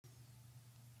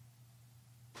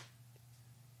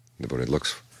The Buddha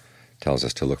tells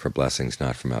us to look for blessings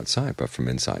not from outside, but from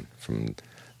inside, from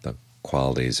the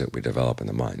qualities that we develop in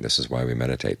the mind. This is why we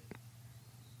meditate.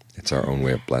 It's our own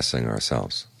way of blessing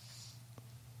ourselves.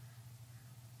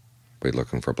 We're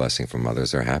looking for blessing from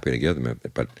others. They're happy to give them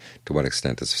it, but to what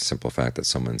extent is the simple fact that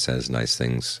someone says nice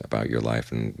things about your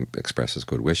life and expresses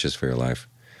good wishes for your life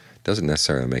doesn't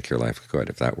necessarily make your life good.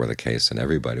 If that were the case, then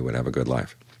everybody would have a good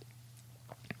life.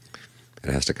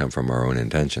 It has to come from our own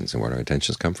intentions, and where our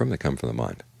intentions come from, they come from the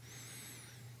mind.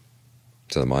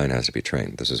 So the mind has to be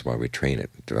trained. This is why we train it,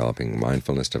 developing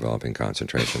mindfulness, developing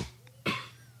concentration,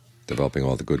 developing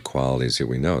all the good qualities that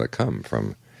we know that come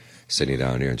from sitting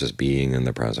down here and just being in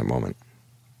the present moment.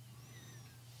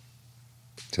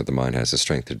 So the mind has the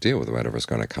strength to deal with whatever's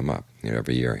going to come up.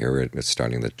 Every year, here it's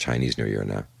starting the Chinese New Year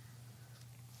now.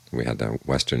 We had the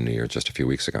Western New Year just a few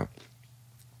weeks ago.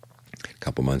 In a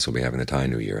couple months we'll be having the Thai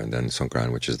New Year, and then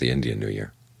Songkran, which is the Indian New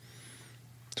Year.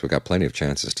 So we've got plenty of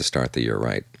chances to start the year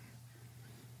right.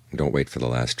 Don't wait for the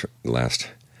last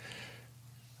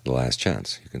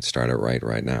chance. You can start it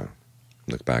right now.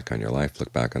 Look back on your life,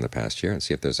 look back on the past year, and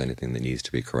see if there's anything that needs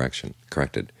to be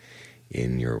corrected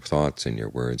in your thoughts, in your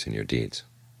words, in your deeds.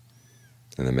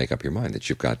 And then make up your mind that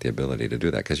you've got the ability to do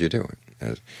that, because you do.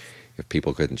 If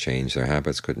people couldn't change their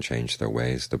habits, couldn't change their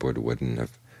ways, the Buddha wouldn't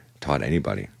have taught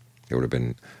anybody. It would have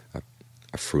been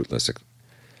a fruitless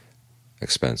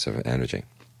expense of energy.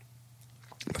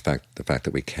 The fact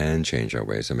that we can change our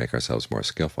ways and make ourselves more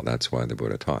skillful, that's why the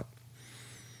Buddha taught.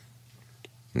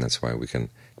 And that's why we can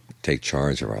take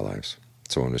charge of our lives.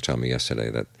 Someone was telling me yesterday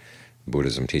that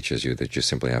Buddhism teaches you that you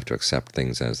simply have to accept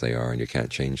things as they are and you can't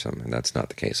change them, and that's not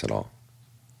the case at all.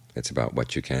 It's about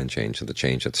what you can change, so the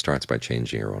change that starts by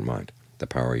changing your own mind, the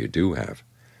power you do have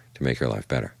to make your life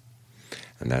better.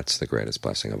 And that's the greatest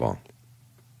blessing of all.